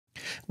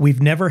We've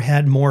never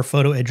had more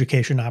photo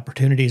education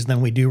opportunities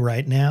than we do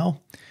right now.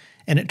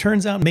 And it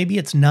turns out maybe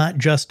it's not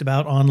just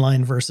about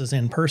online versus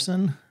in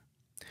person.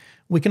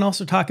 We can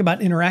also talk about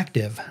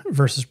interactive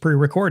versus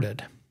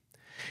pre-recorded.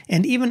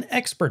 And even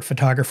expert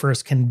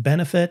photographers can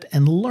benefit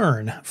and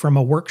learn from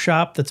a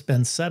workshop that's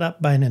been set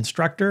up by an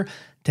instructor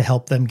to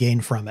help them gain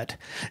from it.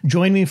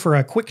 Join me for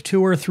a quick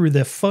tour through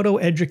the photo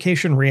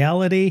education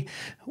reality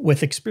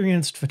with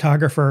experienced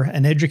photographer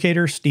and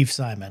educator Steve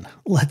Simon.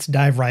 Let's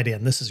dive right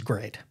in. This is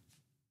great.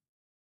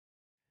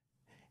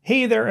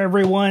 Hey there,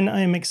 everyone.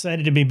 I'm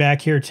excited to be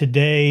back here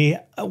today.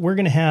 We're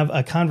going to have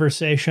a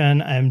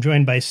conversation. I'm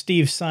joined by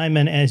Steve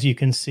Simon, as you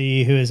can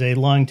see, who is a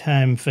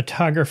longtime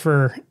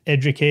photographer,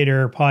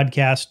 educator,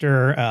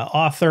 podcaster,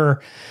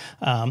 author,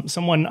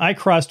 someone I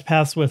crossed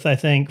paths with, I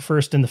think,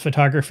 first in the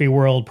photography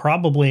world,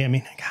 probably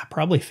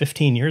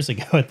 15 years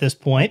ago at this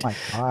point. Oh my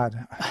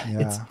God.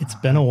 Yeah. It's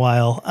been a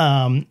while.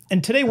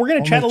 And today we're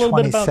going to chat a little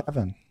bit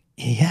about...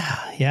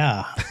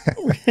 Yeah.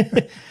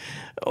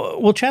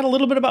 We'll chat a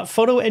little bit about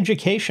photo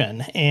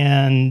education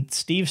and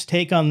Steve's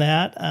take on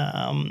that.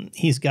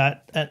 He's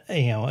got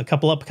a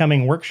couple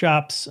upcoming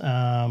workshops.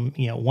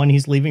 One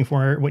he's leaving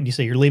for. What do you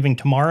say? You're leaving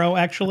tomorrow,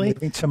 actually? I'm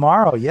leaving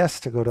tomorrow, yes,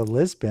 to go to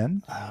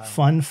Lisbon.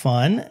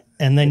 Fun.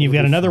 And then you've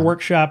got another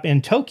workshop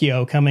in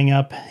Tokyo coming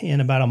up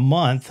in about a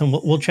month, and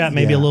we'll chat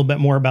maybe a little bit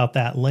more about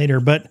that later.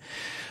 But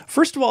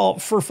first of all,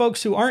 for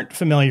folks who aren't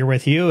familiar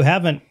with you, who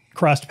haven't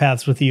crossed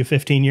paths with you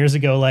 15 years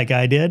ago like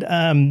I did,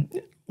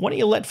 why don't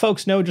you let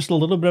folks know just a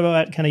little bit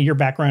about kind of your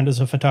background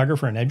as a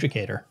photographer and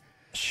educator?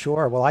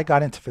 Sure. Well, I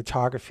got into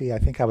photography, I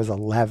think I was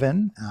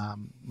 11.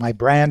 My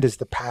brand is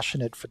The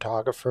Passionate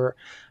Photographer.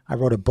 I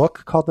wrote a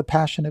book called The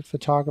Passionate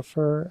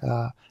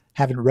Photographer.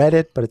 Haven't read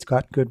it, but it's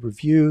got good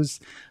reviews.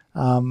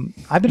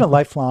 I've been a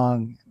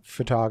lifelong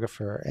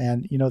photographer,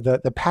 and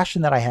the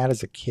passion that I had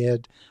as a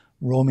kid,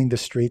 roaming the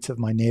streets of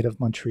my native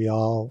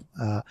Montreal,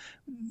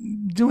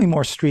 doing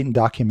more street and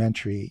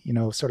documentary,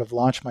 sort of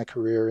launched my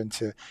career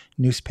into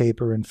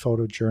newspaper and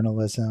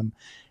photojournalism.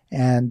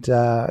 And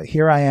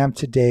here I am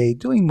today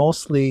doing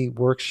mostly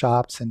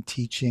workshops and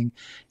teaching,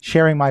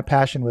 sharing my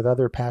passion with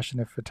other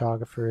passionate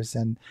photographers.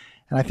 And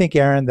I think,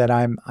 Aaron, that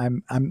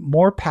I'm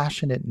more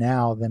passionate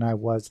now than I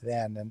was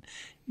then. And,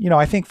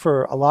 I think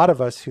for a lot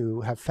of us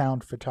who have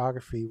found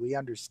photography, we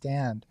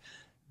understand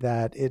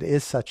that it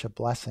is such a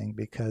blessing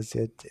because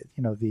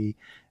the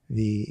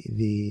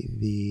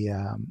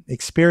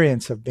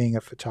experience of being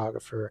a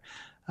photographer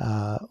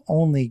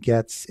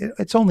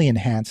it's only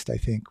enhanced, I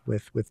think,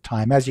 with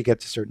time. As you get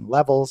to certain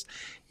levels,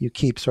 you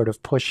keep sort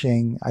of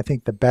pushing. I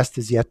think the best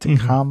is yet to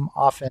come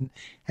often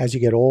as you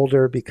get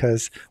older,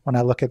 because when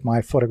I look at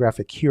my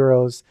photographic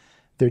heroes,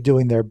 they're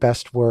doing their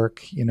best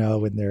work, in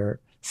their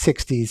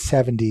 60s,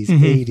 70s,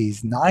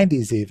 80s,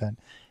 90s even.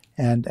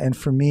 And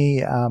for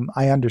me,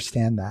 I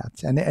understand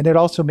that. And it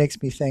also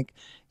makes me think,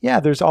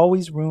 there's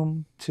always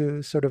room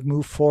to sort of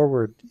move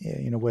forward,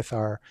 with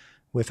our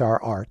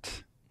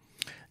art.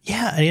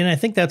 Yeah. And I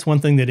think that's one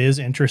thing that is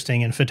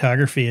interesting in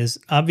photography is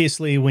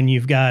obviously when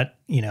you've got,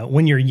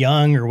 when you're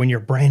young or when you're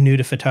brand new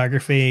to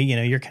photography,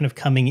 you're kind of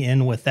coming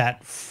in with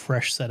that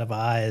fresh set of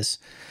eyes.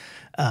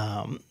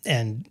 But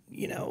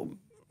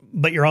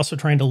you're also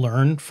trying to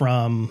learn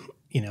from,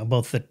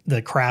 both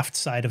the craft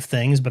side of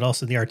things, but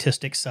also the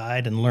artistic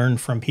side, and learn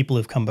from people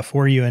who've come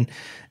before you. And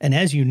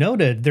as you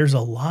noted, there's a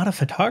lot of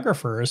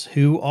photographers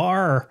who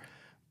are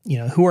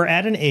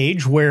at an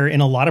age where in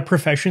a lot of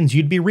professions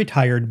you'd be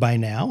retired by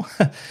now.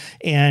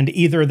 And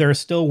either they're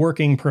still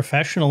working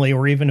professionally,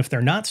 or even if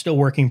they're not still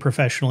working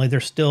professionally, they're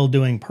still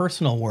doing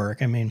personal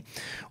work. I mean,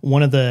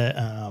 one of the,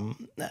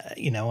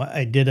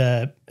 I did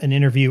an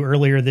interview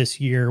earlier this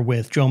year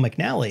with Joe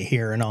McNally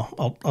here, and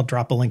I'll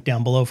drop a link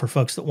down below for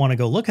folks that want to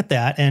go look at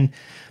that. And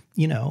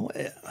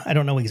I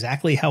don't know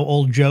exactly how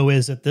old Joe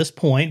is at this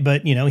point,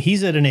 but,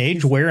 he's at an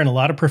age where in a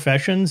lot of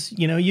professions,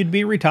 you'd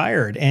be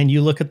retired, and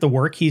you look at the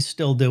work he's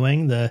still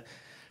doing, the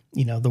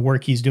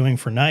work he's doing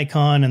for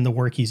Nikon and the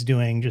work he's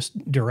doing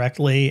just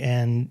directly.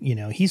 And,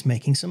 he's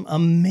making some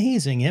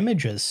amazing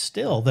images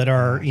still that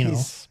are,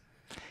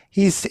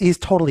 He's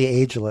totally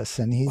ageless,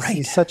 and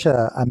he's such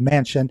a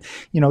mensch. And,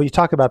 you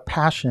talk about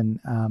passion.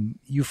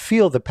 You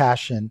feel the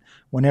passion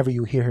whenever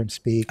you hear him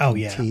speak and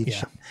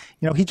teach.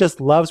 Yeah. He just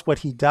loves what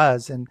he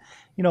does. And,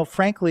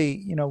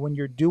 frankly, when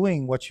you're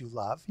doing what you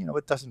love,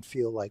 it doesn't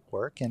feel like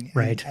work. And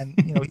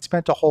he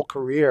spent a whole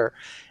career.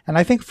 And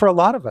I think for a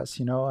lot of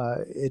us,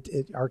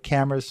 our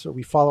cameras,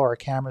 we follow our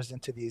cameras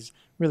into these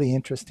really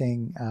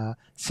interesting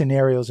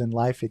scenarios in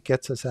life. It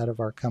gets us out of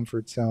our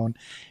comfort zone.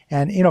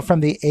 And,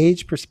 from the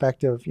age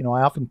perspective,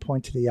 I often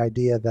point to the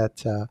idea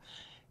that,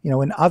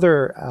 in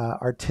other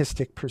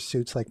artistic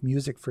pursuits like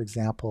music, for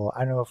example,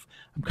 I don't know if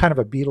I'm kind of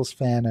a Beatles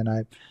fan, and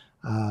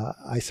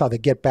I saw the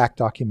Get Back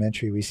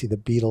documentary. We see the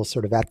Beatles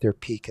sort of at their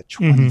peak at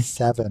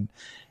 27.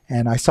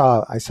 And I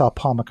saw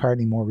Paul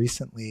McCartney more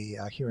recently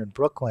here in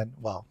Brooklyn.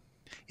 Well,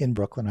 in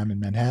Brooklyn, I'm in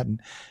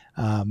Manhattan.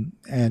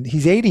 And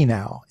he's 80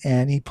 now,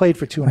 and he played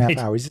for 2.5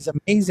 hours. He's an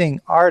amazing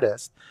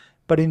artist.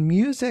 But in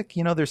music,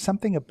 there's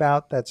something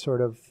about that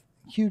sort of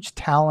huge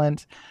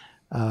talent,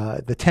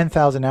 the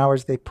 10,000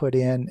 hours they put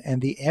in,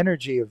 and the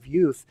energy of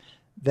youth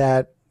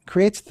that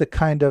creates the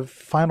kind of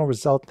final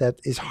result that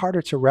is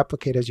harder to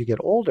replicate as you get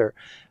older.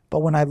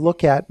 But when I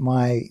look at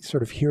my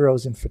sort of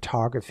heroes in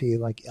photography,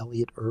 like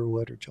Elliot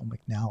Irwood or Joe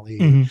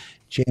McNally, or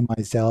Jay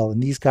Mizell,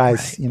 and these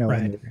guys,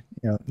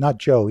 not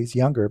Joe, he's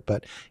younger,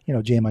 but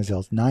Jay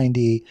Mizell's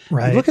 90.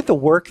 Right. You look at the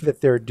work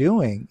that they're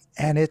doing,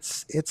 and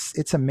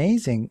it's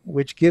amazing,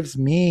 which gives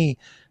me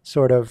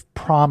sort of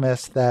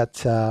promise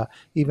that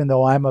even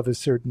though I'm of a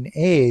certain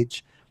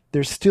age,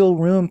 there's still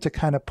room to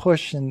kind of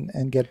push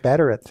and get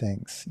better at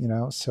things,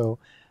 So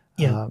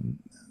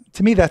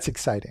to me, that's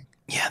exciting.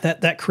 Yeah,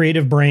 that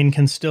creative brain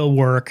can still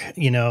work.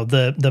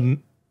 The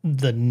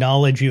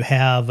knowledge you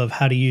have of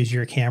how to use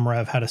your camera,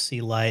 of how to see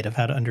light, of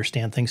how to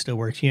understand things still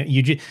works.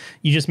 You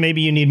just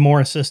maybe you need more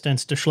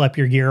assistance to schlep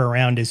your gear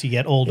around as you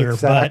get older.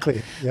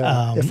 Exactly.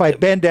 But, if I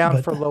bend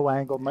down for low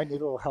angle, might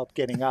need a little help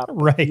getting up.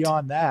 Right.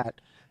 Beyond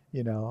that,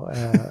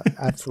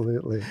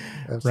 absolutely.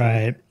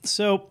 Right.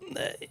 So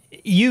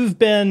you've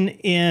been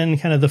in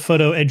kind of the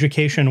photo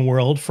education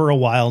world for a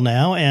while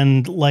now.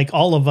 And like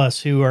all of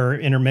us who are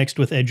intermixed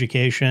with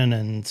education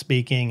and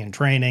speaking and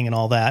training and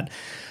all that,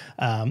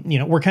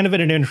 we're kind of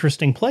at an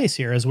interesting place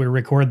here as we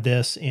record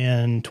this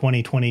in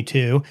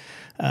 2022.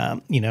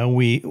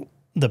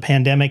 The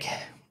pandemic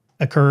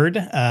occurred,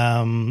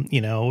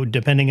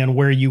 depending on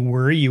where you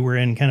were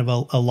in kind of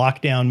a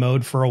lockdown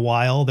mode for a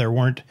while. There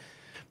weren't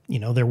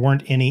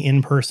any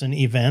in-person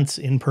events.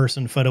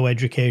 In-person photo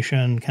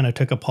education kind of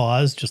took a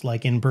pause, just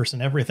like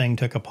in-person everything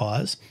took a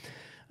pause.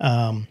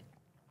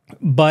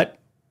 But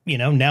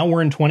now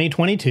we're in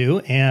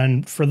 2022,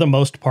 and for the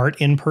most part,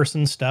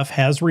 in-person stuff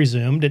has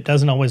resumed. It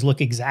doesn't always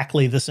look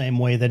exactly the same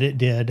way that it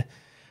did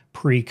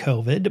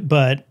pre-COVID,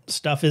 but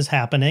stuff is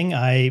happening.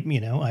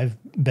 I've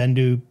been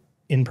to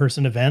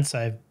in-person events.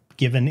 I've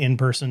given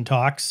in-person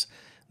talks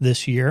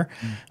this year.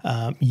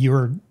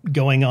 You're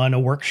going on a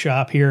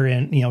workshop here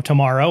in,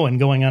 tomorrow and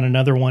going on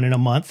another one in a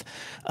month.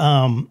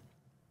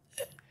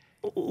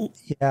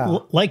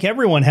 Like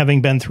everyone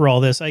having been through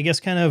all this, I guess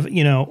kind of,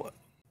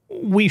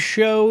 we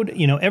showed,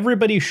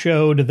 everybody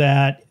showed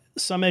that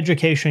some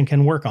education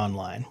can work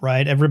online,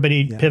 right?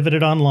 Everybody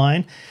pivoted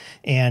online.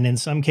 And in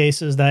some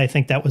cases I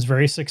think that was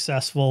very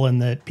successful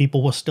and that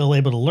people were still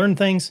able to learn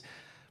things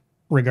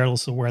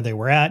regardless of where they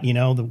were at.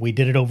 We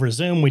did it over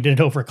Zoom. We did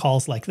it over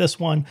calls like this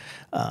one.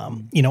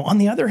 On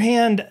the other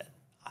hand,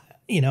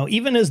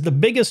 even as the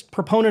biggest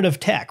proponent of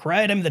tech,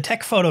 right? I'm the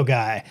tech photo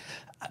guy.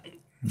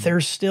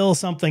 There's still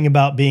something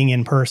about being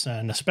in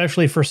person,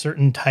 especially for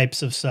certain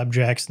types of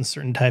subjects and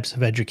certain types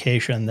of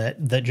education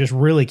that just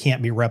really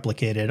can't be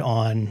replicated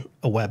on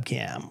a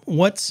webcam.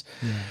 What's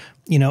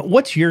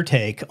your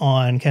take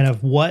on kind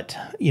of what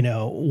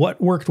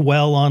worked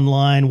well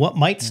online, what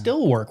might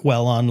still work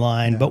well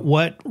online, but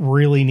what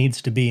really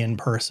needs to be in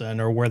person,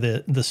 or where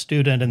the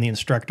student and the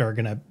instructor are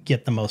going to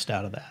get the most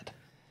out of that?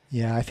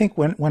 Yeah, I think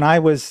when I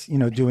was,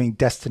 doing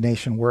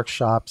destination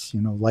workshops,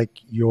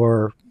 like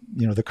your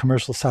the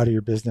commercial side of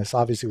your business,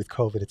 obviously with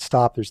COVID, it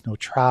stopped. There's no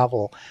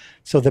travel.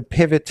 So the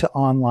pivot to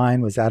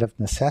online was out of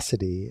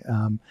necessity.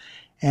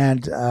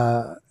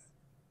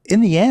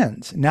 In the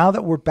end, now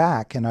that we're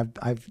back, and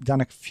I've done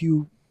a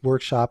few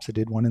workshops, I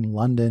did one in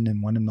London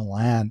and one in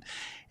Milan,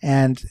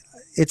 and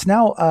it's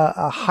now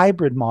a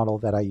hybrid model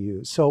that I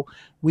use. So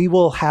we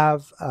will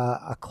have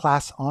a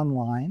class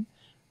online.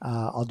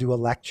 I'll do a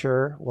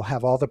lecture. We'll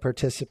have all the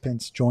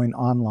participants join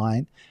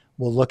online.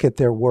 We'll look at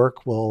their work.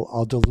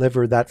 I'll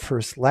deliver that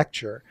first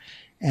lecture.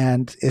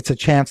 And it's a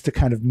chance to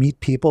kind of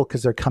meet people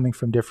because they're coming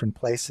from different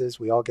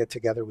places. We all get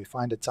together. We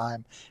find a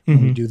time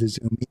when we do the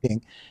Zoom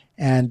meeting.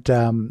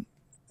 And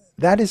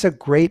that is a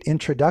great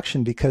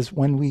introduction, because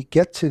when we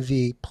get to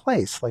the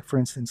place, like for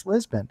instance,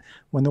 Lisbon,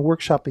 when the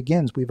workshop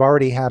begins, we've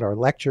already had our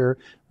lecture.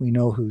 We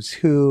know who's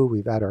who.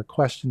 We've had our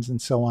questions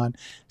and so on.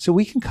 So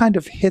we can kind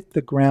of hit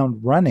the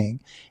ground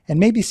running and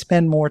maybe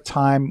spend more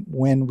time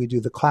when we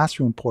do the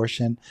classroom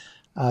portion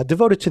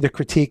devoted to the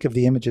critique of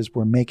the images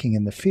we're making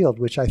in the field,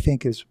 which I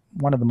think is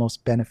one of the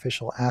most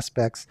beneficial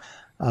aspects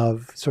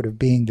of sort of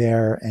being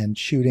there and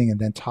shooting and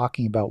then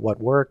talking about what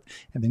worked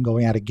and then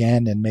going out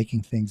again and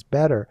making things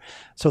better.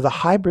 So the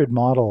hybrid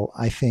model,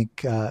 I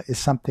think, is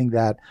something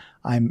that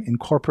I'm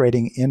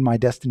incorporating in my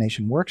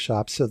destination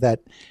workshops, so that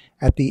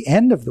at the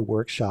end of the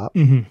workshop,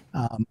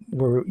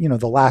 we're,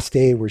 the last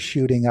day we're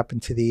shooting up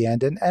into the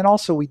end. And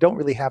also we don't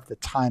really have the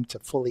time to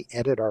fully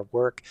edit our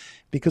work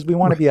because we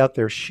want to be out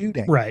there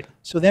shooting. Right.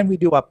 So then we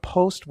do a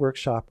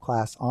post-workshop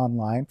class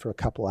online for a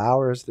couple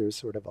hours. There's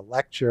sort of a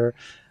lecture,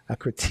 a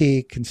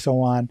critique, and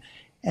so on.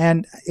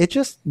 And it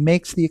just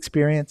makes the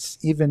experience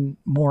even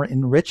more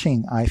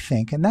enriching, I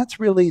think. And that's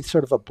really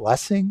sort of a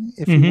blessing,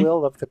 if you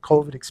will, of the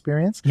COVID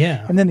experience.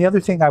 Yeah. And then the other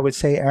thing I would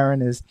say,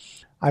 Aaron, is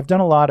I've done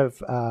a lot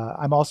of,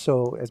 I'm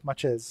also, as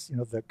much as,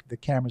 the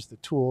camera's the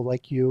tool,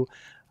 like you,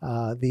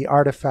 the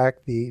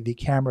artifact, the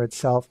camera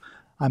itself,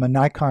 I'm a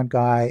Nikon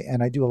guy,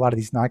 and I do a lot of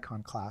these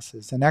Nikon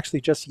classes. And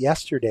actually, just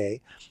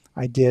yesterday,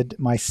 I did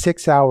my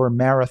 6-hour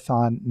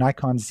marathon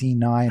Nikon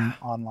Z9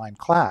 online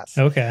class.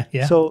 Okay,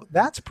 yeah. So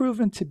that's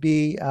proven to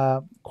be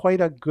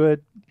quite a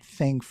good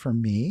thing for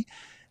me,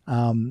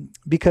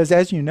 because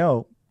as you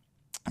know,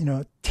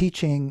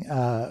 teaching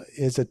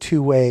is a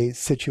two-way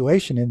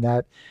situation in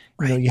that,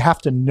 you have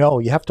to know,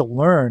 you have to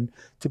learn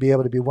to be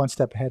able to be one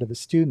step ahead of the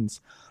students.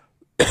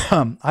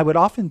 I would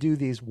often do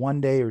these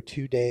 1-day or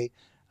 2-day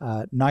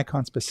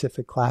Nikon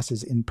specific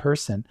classes in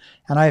person.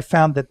 And I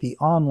found that the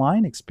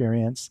online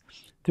experience,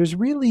 there's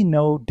really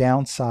no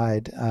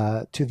downside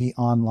to the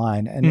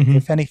online. And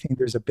if anything,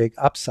 there's a big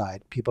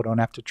upside. People don't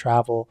have to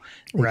travel.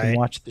 They can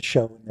watch the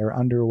show in their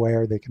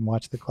underwear. They can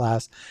watch the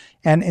class.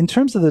 And in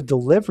terms of the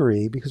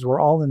delivery, because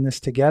we're all in this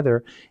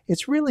together,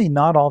 it's really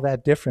not all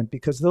that different,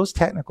 because those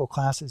technical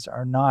classes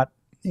are not,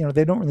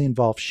 they don't really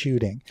involve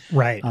shooting.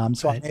 Right.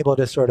 So I'm able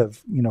to sort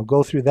of,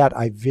 go through that.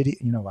 I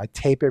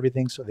tape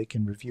everything so they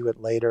can review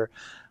it later.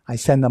 I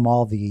send them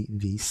all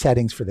the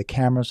settings for the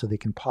camera so they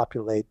can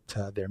populate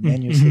their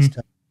menu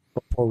system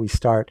before we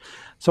start.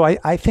 So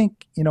I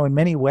think, in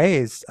many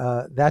ways,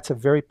 that's a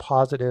very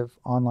positive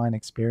online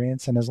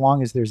experience. And as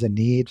long as there's a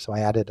need, so I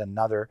added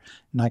another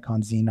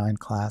Nikon Z9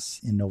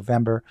 class in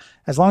November.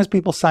 As long as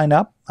people sign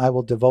up, I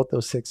will devote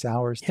those 6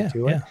 hours to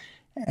do it.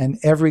 And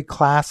every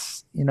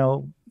class,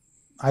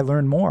 I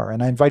learn more,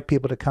 and I invite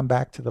people to come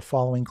back to the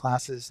following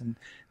classes and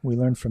we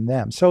learn from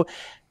them. So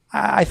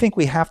I think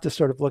we have to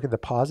sort of look at the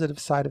positive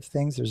side of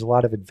things. There's a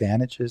lot of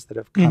advantages that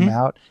have come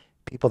out.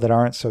 People that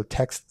aren't so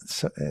tech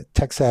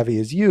savvy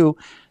as you,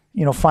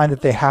 find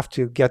that they have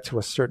to get to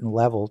a certain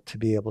level to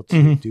be able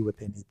to do what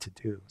they need to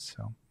do.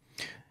 So.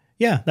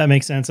 Yeah, that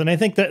makes sense. And I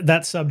think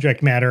that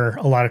subject matter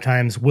a lot of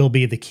times will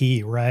be the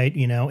key, right?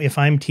 If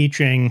I'm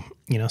teaching,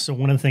 so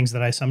one of the things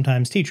that I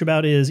sometimes teach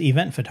about is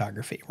event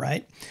photography,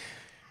 right?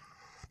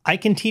 I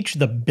can teach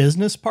the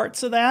business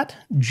parts of that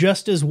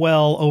just as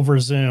well over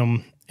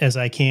Zoom as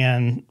I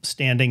can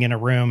standing in a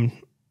room,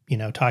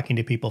 talking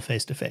to people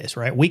face to face,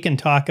 right? We can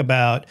talk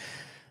about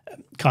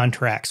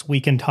contracts. We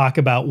can talk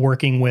about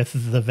working with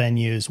the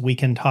venues. We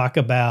can talk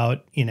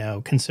about,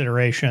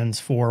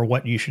 considerations for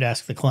what you should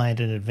ask the client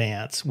in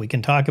advance. We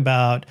can talk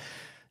about,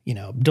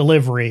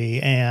 delivery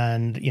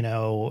and,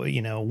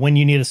 when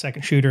you need a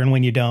second shooter and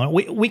when you don't.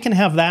 We can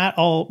have that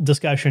all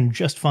discussion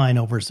just fine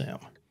over Zoom.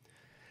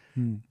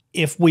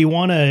 If we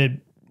want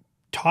to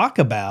talk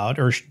about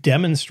or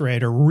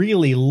demonstrate or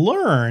really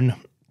learn,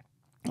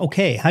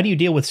 okay, how do you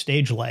deal with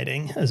stage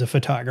lighting as a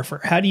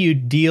photographer? How do you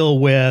deal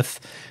with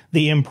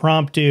the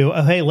impromptu,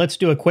 oh, hey, let's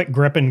do a quick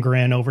grip and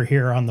grin over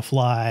here on the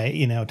fly,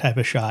 type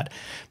of shot?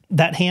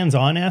 That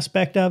hands-on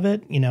aspect of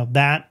it,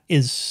 that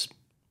is,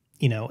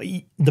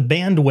 the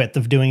bandwidth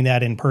of doing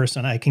that in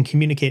person. I can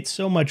communicate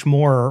so much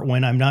more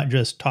when I'm not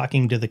just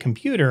talking to the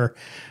computer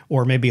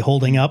or maybe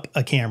holding up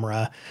a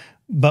camera,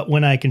 but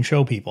when I can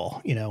show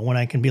people, when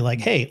I can be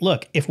like, hey,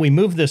 look, if we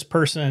move this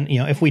person,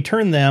 if we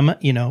turn them,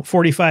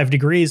 45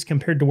 degrees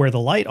compared to where the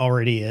light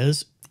already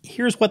is,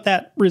 here's what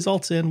that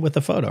results in with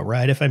the photo,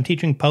 right? If I'm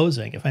teaching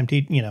posing, if I'm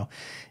teaching,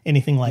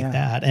 anything like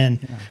that. And,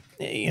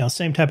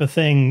 same type of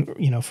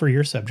thing, for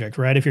your subject,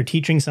 right? If you're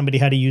teaching somebody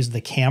how to use the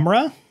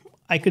camera,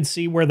 I could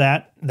see where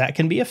that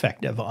can be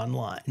effective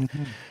online.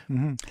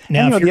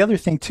 Now, the other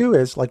thing too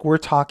is, like, we're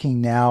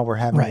talking now, we're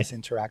having this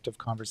interactive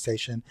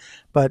conversation,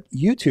 but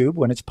YouTube,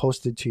 when it's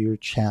posted to your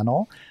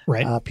channel,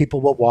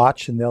 people will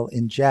watch and they'll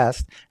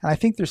ingest. And I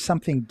think there's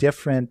something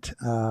different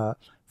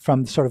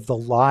from sort of the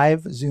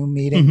live Zoom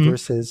meeting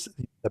versus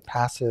the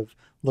passive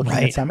looking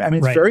at something. I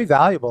mean, it's very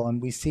valuable,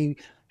 and we see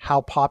how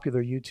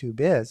popular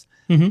YouTube is,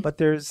 but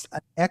there's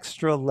an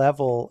extra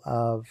level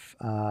of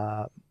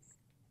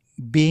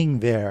being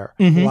there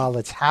while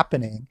it's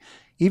happening,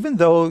 even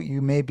though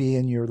you may be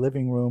in your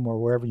living room or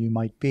wherever you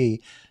might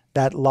be.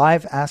 That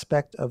live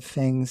aspect of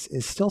things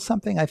is still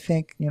something I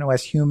think,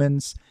 as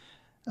humans,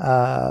 it's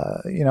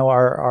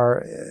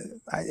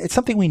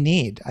something we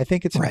need. I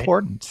think it's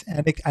important, and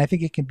I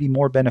think it can be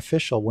more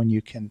beneficial when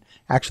you can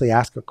actually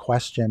ask a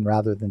question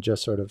rather than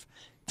just sort of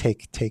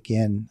take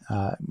in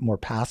more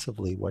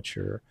passively what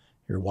you're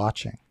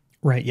watching.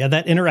 Right. Yeah,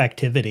 that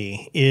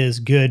interactivity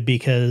is good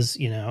because,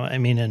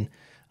 and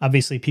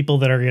obviously people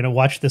that are going to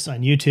watch this on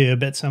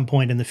YouTube at some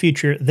point in the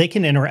future, they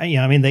can interact,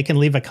 they can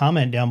leave a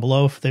comment down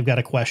below if they've got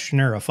a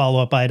question or a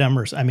follow-up item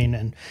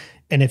and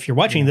if you're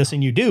watching this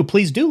and you do,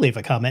 please do leave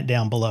a comment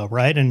down below,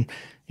 right? And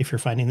if you're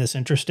finding this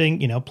interesting,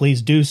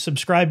 please do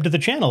subscribe to the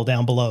channel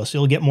down below so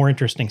you'll get more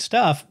interesting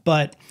stuff.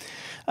 But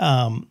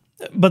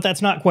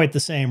that's not quite the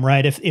same,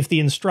 right? If the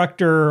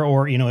instructor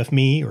or, if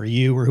me or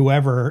you or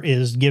whoever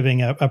is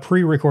giving a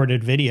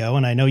pre-recorded video,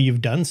 and I know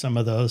you've done some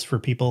of those for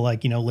people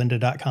like,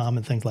 lynda.com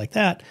and things like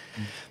that,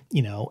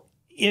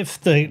 if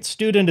the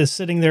student is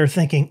sitting there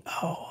thinking,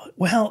 oh,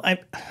 well,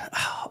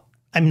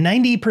 I'm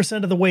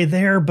 90% of the way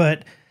there,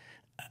 but,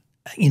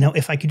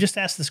 if I could just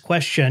ask this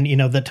question,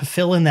 that to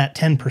fill in that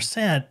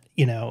 10%,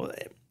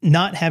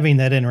 not having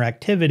that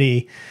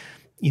interactivity,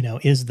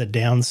 is the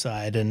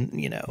downside. And,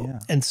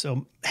 and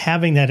so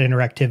having that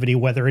interactivity,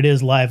 whether it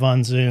is live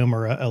on Zoom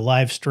or a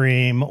live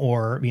stream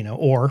or,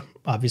 or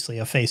obviously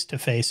a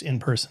face-to-face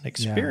in-person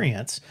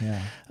experience,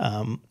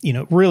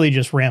 really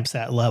just ramps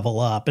that level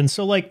up. And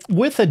so like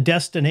with a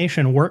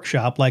destination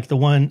workshop, like the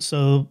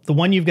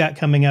one you've got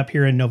coming up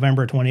here in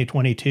November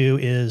 2022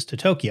 is to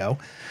Tokyo.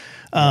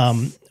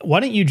 Why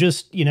don't you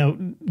just,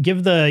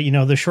 give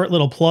the short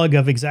little plug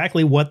of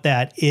exactly what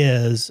that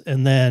is.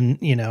 And then,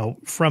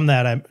 from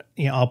that,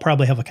 I'll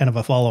probably have a kind of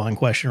a follow-on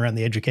question around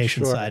the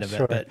education side of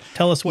it, but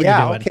tell us what you're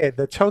doing. Okay.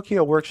 The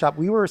Tokyo workshop,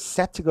 we were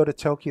set to go to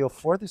Tokyo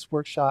for this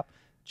workshop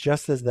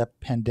just as the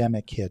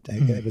pandemic hit.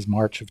 It was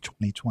March of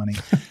 2020.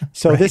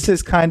 So this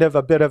is kind of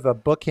a bit of a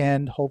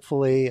bookend.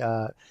 Hopefully,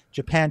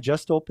 Japan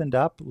just opened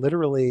up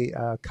literally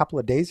a couple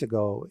of days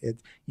ago.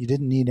 You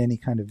didn't need any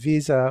kind of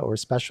visa or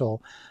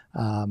special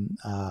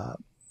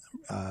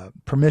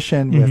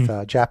permission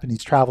with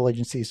Japanese travel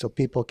agencies, so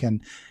people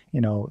can,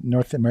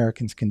 North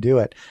Americans can do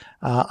it.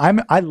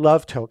 I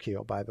love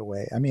Tokyo, by the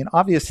way. I mean,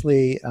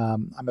 obviously,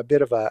 I'm a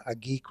bit of a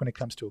geek when it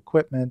comes to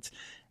equipment,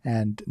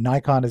 and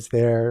Nikon is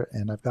there,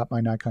 and I've got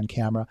my Nikon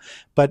camera.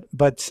 But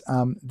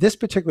this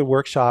particular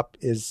workshop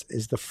is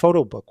the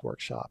photo book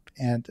workshop,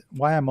 and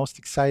why I'm most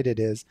excited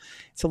is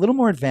it's a little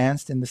more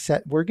advanced in the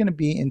set. We're going to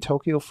be in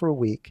Tokyo for a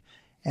week.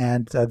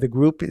 And the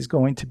group is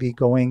going to be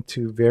going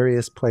to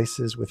various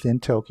places within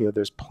Tokyo.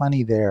 There's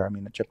plenty there. I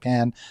mean, in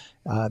Japan,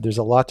 there's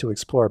a lot to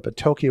explore, but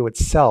Tokyo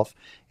itself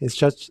is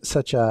just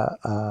such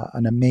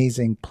an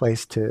amazing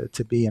place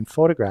to be and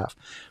photograph,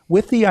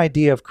 with the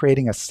idea of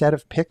creating a set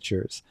of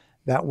pictures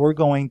that we're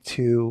going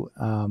to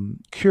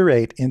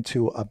curate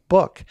into a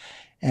book.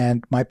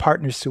 And my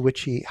partner,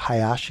 Suichi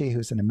Hayashi,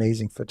 who's an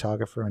amazing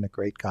photographer and a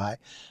great guy,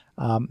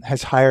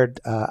 has hired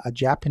a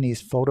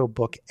Japanese photo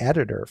book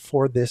editor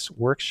for this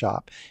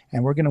workshop,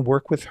 and we're going to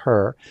work with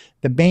her.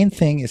 The main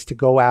thing is to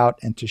go out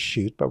and to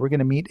shoot, but we're going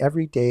to meet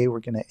every day. We're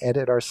going to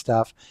edit our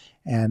stuff,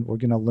 and we're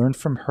going to learn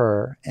from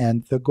her.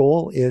 And the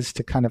goal is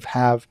to kind of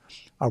have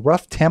a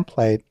rough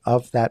template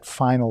of that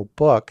final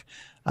book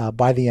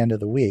by the end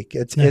of the week.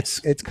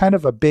 It's kind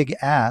of a big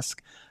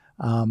ask.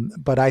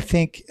 But I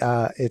think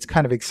it's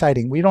kind of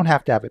exciting. We don't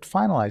have to have it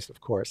finalized,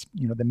 of course.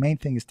 The main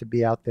thing is to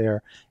be out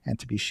there and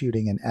to be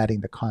shooting and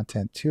adding the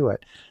content to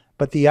it.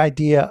 But the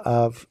idea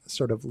of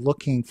sort of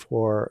looking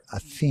for a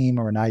theme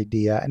or an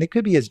idea, and it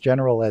could be as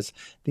general as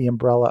the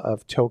umbrella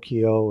of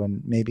Tokyo,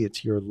 and maybe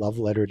it's your love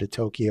letter to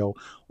Tokyo,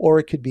 or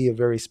it could be a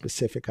very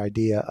specific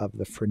idea of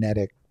the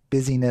frenetic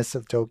busyness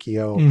of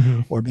Tokyo,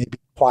 or maybe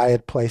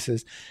quiet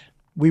places.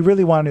 We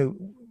really want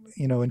to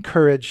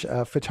encourage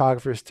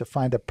photographers to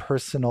find a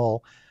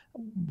personal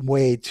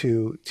way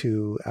to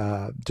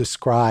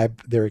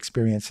describe their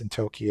experience in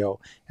Tokyo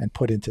and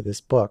put into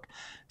this book.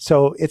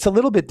 So it's a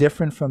little bit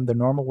different from the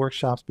normal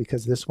workshops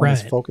because this one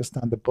is focused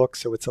on the book,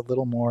 so it's a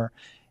little more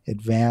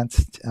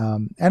advanced.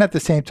 And at the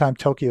same time,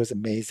 Tokyo is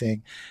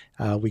amazing.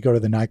 We go to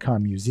the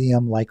Nikon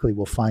Museum. Likely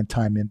we'll find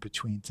time in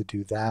between to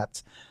do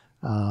that.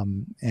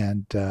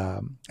 And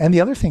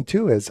the other thing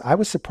too is I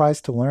was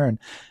surprised to learn,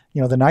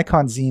 the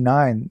Nikon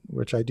Z9,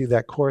 which I do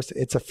that course,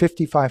 it's a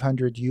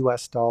 $5,500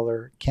 US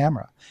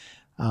camera.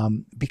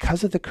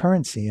 Because of the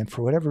currency, and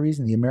for whatever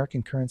reason, the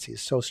American currency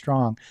is so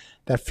strong,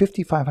 that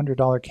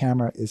 $5,500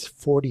 camera is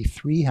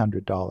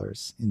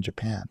 $4,300 in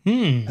Japan.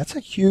 That's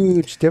a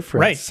huge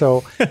difference. Right.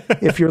 So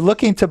if you're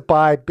looking to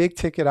buy big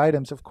ticket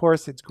items, of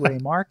course it's gray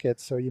market,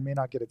 so you may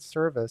not get it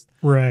serviced.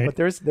 Right. But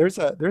there's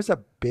a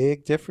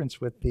big difference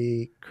with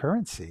the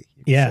currency.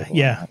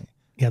 Yeah.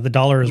 The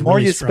dollar is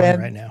really strong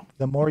right now.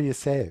 The more you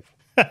save.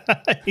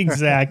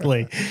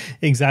 Exactly.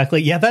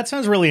 Yeah, that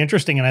sounds really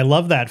interesting. And I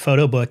love that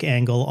photo book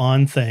angle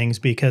on things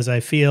because I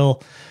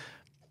feel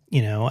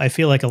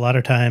like a lot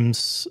of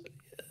times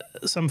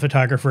some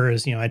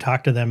photographers, I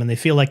talk to them and they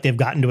feel like they've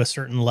gotten to a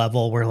certain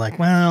level where like,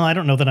 well, I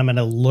don't know that I'm going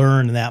to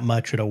learn that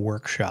much at a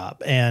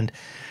workshop. And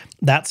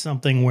that's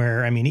something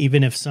where, I mean,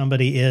 even if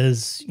somebody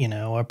is,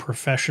 a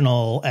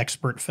professional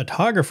expert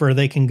photographer,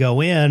 they can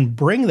go in,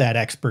 bring that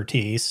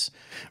expertise,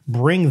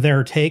 bring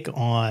their take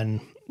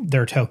on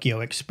their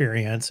Tokyo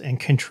experience and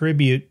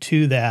contribute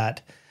to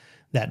that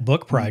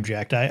book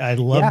project. I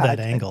love that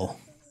angle.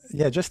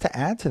 Yeah, just to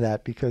add to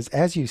that, because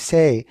as you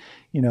say,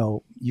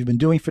 you've been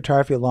doing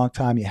photography a long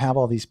time, you have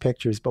all these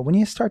pictures, but when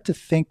you start to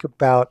think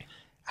about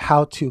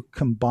how to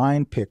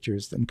combine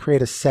pictures and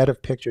create a set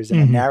of pictures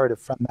and a narrative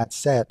from that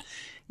set,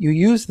 you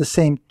use the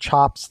same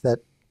chops that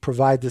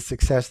provide the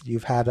success that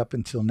you've had up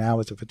until now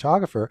as a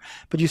photographer,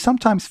 but you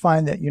sometimes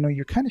find that,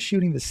 you're kind of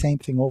shooting the same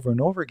thing over and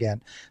over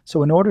again.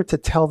 So in order to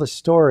tell the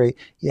story,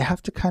 you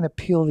have to kind of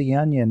peel the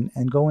onion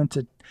and go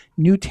into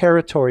new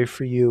territory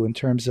for you in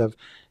terms of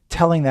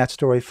telling that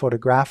story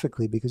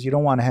photographically, because you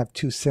don't want to have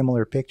two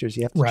similar pictures.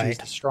 You have to choose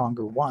the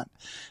stronger one.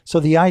 So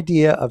the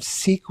idea of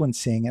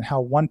sequencing and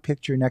how one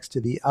picture next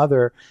to the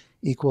other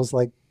equals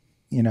like,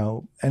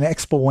 an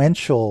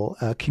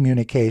exponential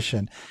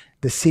communication.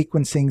 The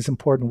sequencing is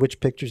important. Which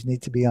pictures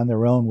need to be on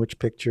their own, which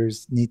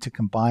pictures need to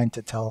combine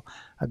to tell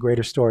a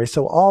greater story.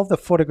 So all the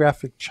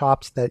photographic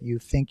chops that you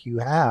think you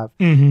have,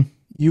 you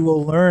you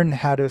will learn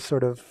how to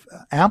sort of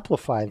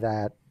amplify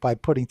that by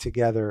putting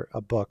together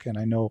a book. And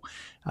I know,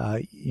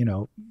 you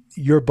know,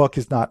 your book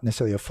is not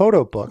necessarily a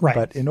photo book, right.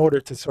 but in order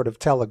to sort of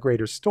tell a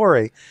greater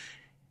story,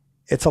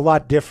 it's a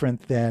lot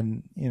different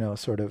than, you know,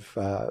 sort of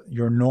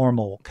your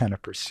normal kind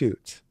of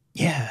pursuits.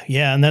 Yeah,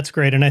 yeah, and that's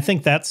great. And I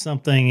think that's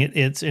something,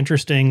 it's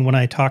interesting. When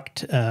I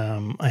talked,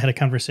 I had a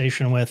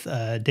conversation with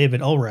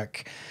David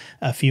Ulrich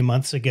a few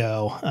months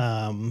ago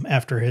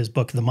after his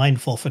book, The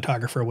Mindful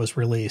Photographer, was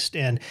released.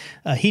 And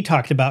he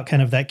talked about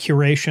kind of that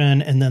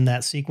curation and then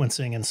that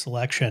sequencing and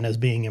selection as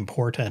being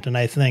important. And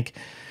I think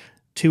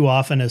too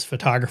often as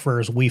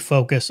photographers, we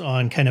focus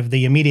on kind of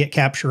the immediate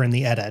capture and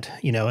the edit,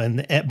 you know,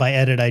 and by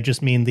edit, I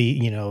just mean the,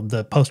 you know,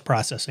 the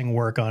post-processing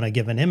work on a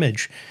given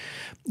image.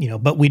 You know,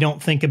 but we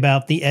don't think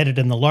about the edit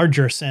in the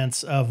larger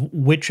sense of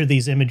which of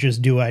these images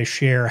do I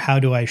share, how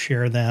do I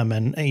share them,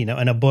 and you know,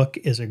 and a book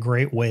is a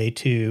great way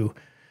to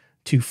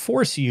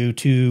force you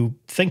to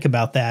think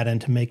about that and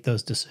to make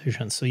those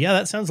decisions. So yeah,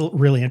 that sounds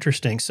really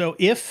interesting. So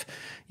if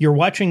you're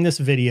watching this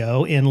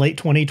video in late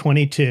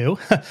 2022,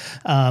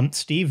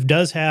 Steve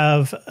does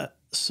have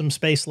some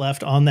space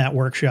left on that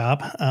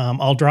workshop.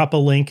 I'll drop a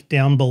link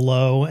down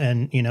below,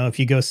 and you know, if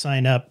you go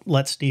sign up,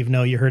 let Steve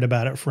know you heard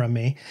about it from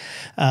me,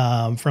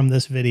 from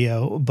this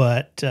video.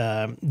 But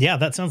yeah,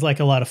 that sounds like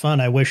a lot of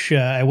fun. I wish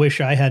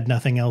I had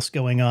nothing else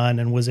going on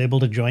and was able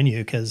to join you,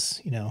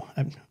 because you know,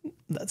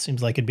 that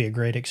seems like it'd be a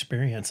great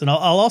experience. And I'll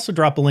also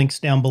drop links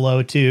down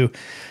below to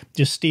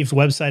just Steve's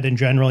website in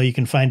general. You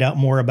can find out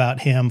more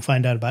about him,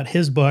 find out about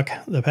his book,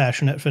 The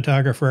Passionate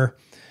Photographer.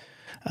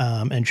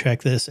 And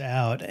check this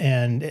out.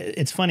 And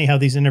it's funny how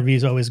these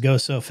interviews always go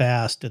so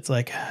fast. It's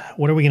like,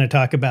 what are we going to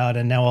talk about?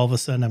 And now all of a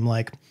sudden I'm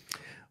like,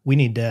 we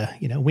need to,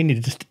 you know, we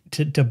need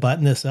to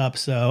button this up.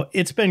 So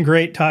it's been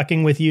great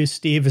talking with you,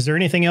 Steve. Is there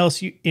anything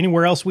else,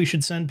 anywhere else we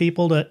should send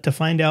people to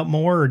find out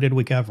more, or did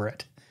we cover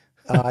it?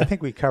 I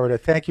think we covered it.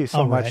 Thank you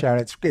so much,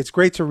 Aaron. It's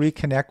great to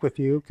reconnect with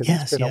you, because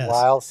it's been a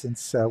while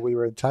since we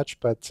were in touch.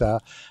 But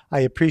I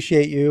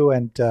appreciate you,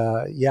 and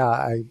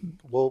yeah,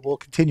 we'll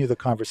continue the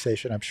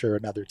conversation, I'm sure,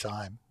 another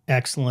time.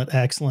 Excellent,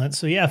 excellent.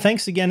 So yeah,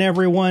 thanks again,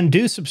 everyone.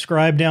 Do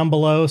subscribe down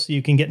below so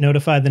you can get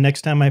notified the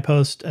next time I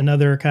post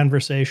another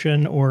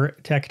conversation or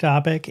tech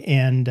topic.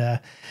 And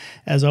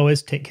as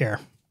always, take care.